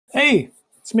Hey,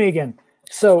 it's me again.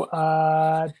 So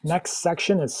next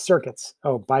section is circuits.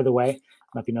 Oh, by the way, I don't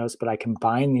know if you noticed, but I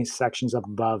combine these sections up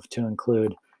above to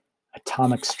include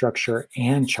atomic structure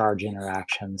and charge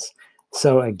interactions.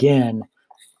 So again,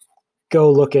 go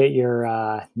look at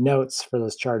your notes for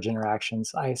those charge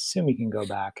interactions. I assume you can go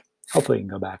back. Hopefully you can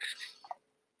go back.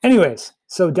 Anyways,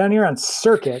 so down here on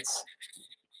circuits,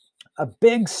 a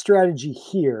big strategy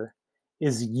here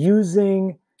is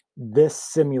using this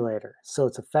simulator. So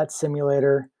it's a FET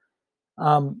simulator.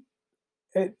 Um,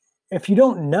 if you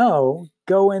don't know,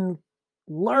 go and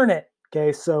learn it.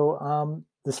 Okay, so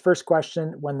this first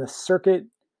question, when the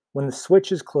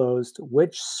switch is closed,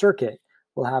 which circuit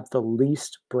will have the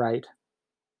least bright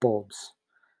bulbs?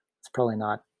 It's probably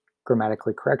not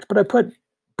grammatically correct, but I put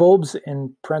bulbs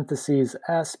in parentheses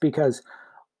S because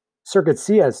circuit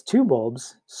C has 2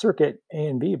 bulbs, circuit A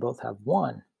and B both have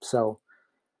 1. So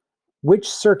which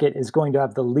circuit is going to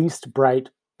have the least bright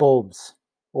bulbs?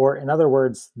 Or in other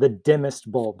words, the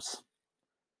dimmest bulbs,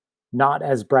 not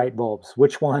as bright bulbs.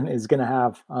 Which one is going to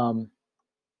have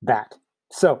that?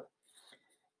 So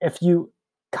if you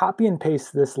copy and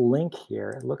paste this link here,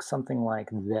 it looks something like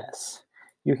this.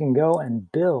 You can go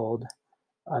and build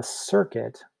a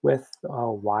circuit with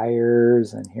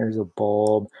wires, and here's a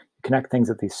bulb. You connect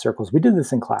things at these circles. We did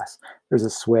this in class. There's a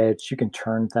switch. You can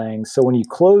turn things. So when you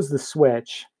close the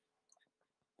switch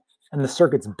and the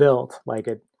circuit's built like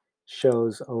it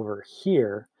shows over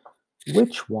here,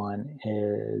 which one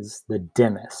is the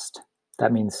dimmest?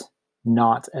 That means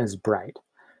not as bright.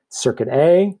 Circuit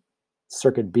A,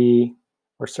 circuit B,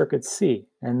 or circuit C.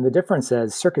 And the difference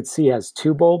is circuit C has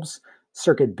 2 bulbs,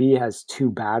 circuit B has 2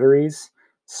 batteries,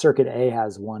 circuit A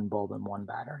has 1 bulb and 1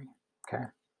 battery. Okay.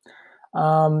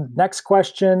 Next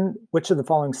question, which of the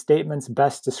following statements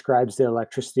best describes the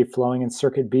electricity flowing in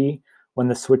circuit B when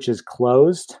the switch is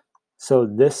closed? So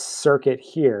this circuit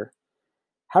here,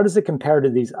 how does it compare to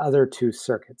these other 2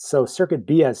 circuits? So circuit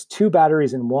B has 2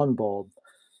 batteries and 1 bulb.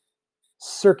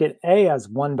 Circuit A has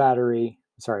 1 battery,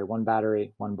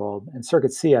 1 bulb, and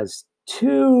circuit C has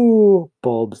 2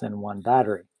 bulbs and 1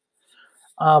 battery.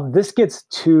 This gets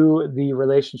to the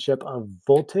relationship of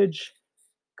voltage,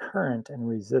 current, and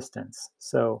resistance.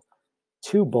 So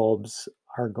 2 bulbs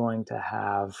are going to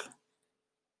have,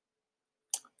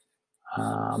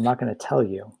 I'm not going to tell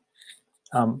you.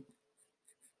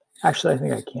 Actually, I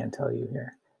think I can tell you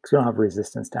here because we don't have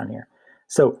resistance down here.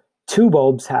 So 2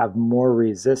 bulbs have more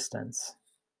resistance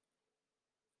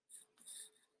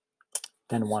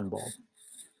than 1 bulb.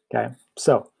 Okay,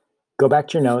 so go back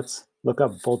to your notes, look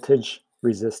up voltage,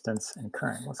 resistance, and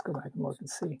current. Let's go back and look and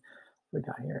see what we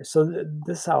got here. So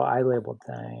this is how I labeled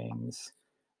things.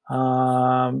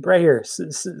 Right here,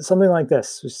 something like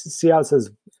this. See how it says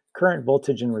current,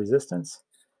 voltage, and resistance?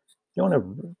 You want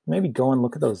to maybe go and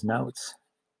look at those notes.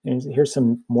 And here's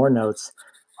some more notes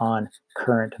on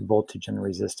current, voltage, and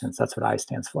resistance. That's what I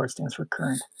stands for. It stands for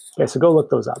current. Okay, so go look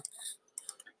those up.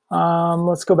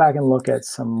 Let's go back and look at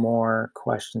some more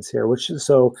questions here.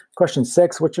 So question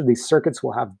 6, which of these circuits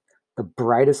will have the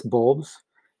brightest bulbs?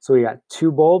 So we got 2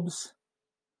 bulbs,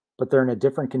 but they're in a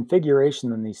different configuration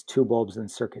than these 2 bulbs in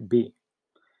circuit B.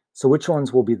 So which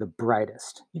ones will be the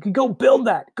brightest? You can go build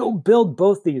that. Go build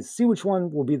both these. See which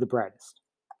one will be the brightest.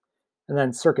 And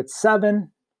then circuit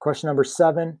 7, question number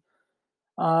 7.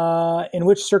 In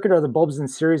which circuit are the bulbs in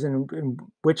series and in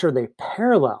which are they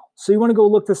parallel? So you want to go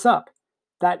look this up.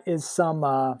 That is some,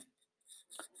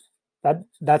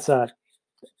 that's a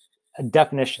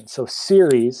definition. So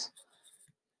series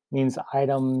means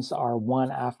items are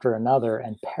one after another,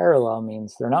 and parallel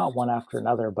means they're not one after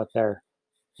another, but they're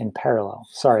in parallel.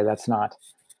 Sorry, that's not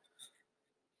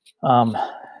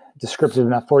descriptive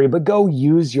enough for you, but go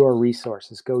use your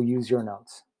resources. Go use your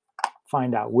notes.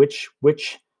 Find out which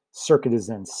circuit is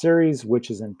in series, which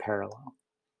is in parallel.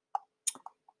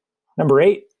 Number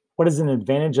 8, what is an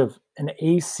advantage of an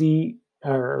AC,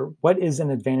 or what is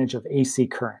an advantage of AC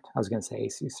current? I was going to say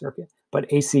AC circuit,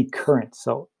 but AC current.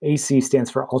 So AC stands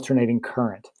for alternating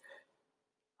current.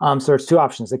 So there's 2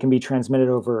 options. It can be transmitted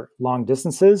over long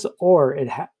distances, or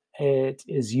it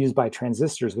is used by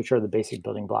transistors, which are the basic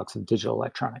building blocks of digital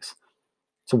electronics.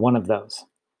 So one of those.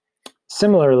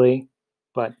 Similarly,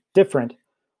 but different,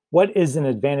 what is an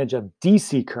advantage of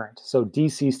DC current? So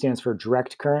DC stands for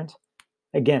direct current.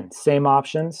 Again, same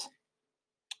options.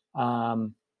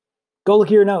 Go look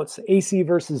at your notes, AC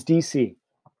versus DC.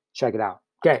 Check it out.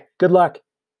 Okay, good luck.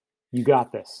 You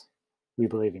got this. We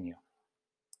believe in you.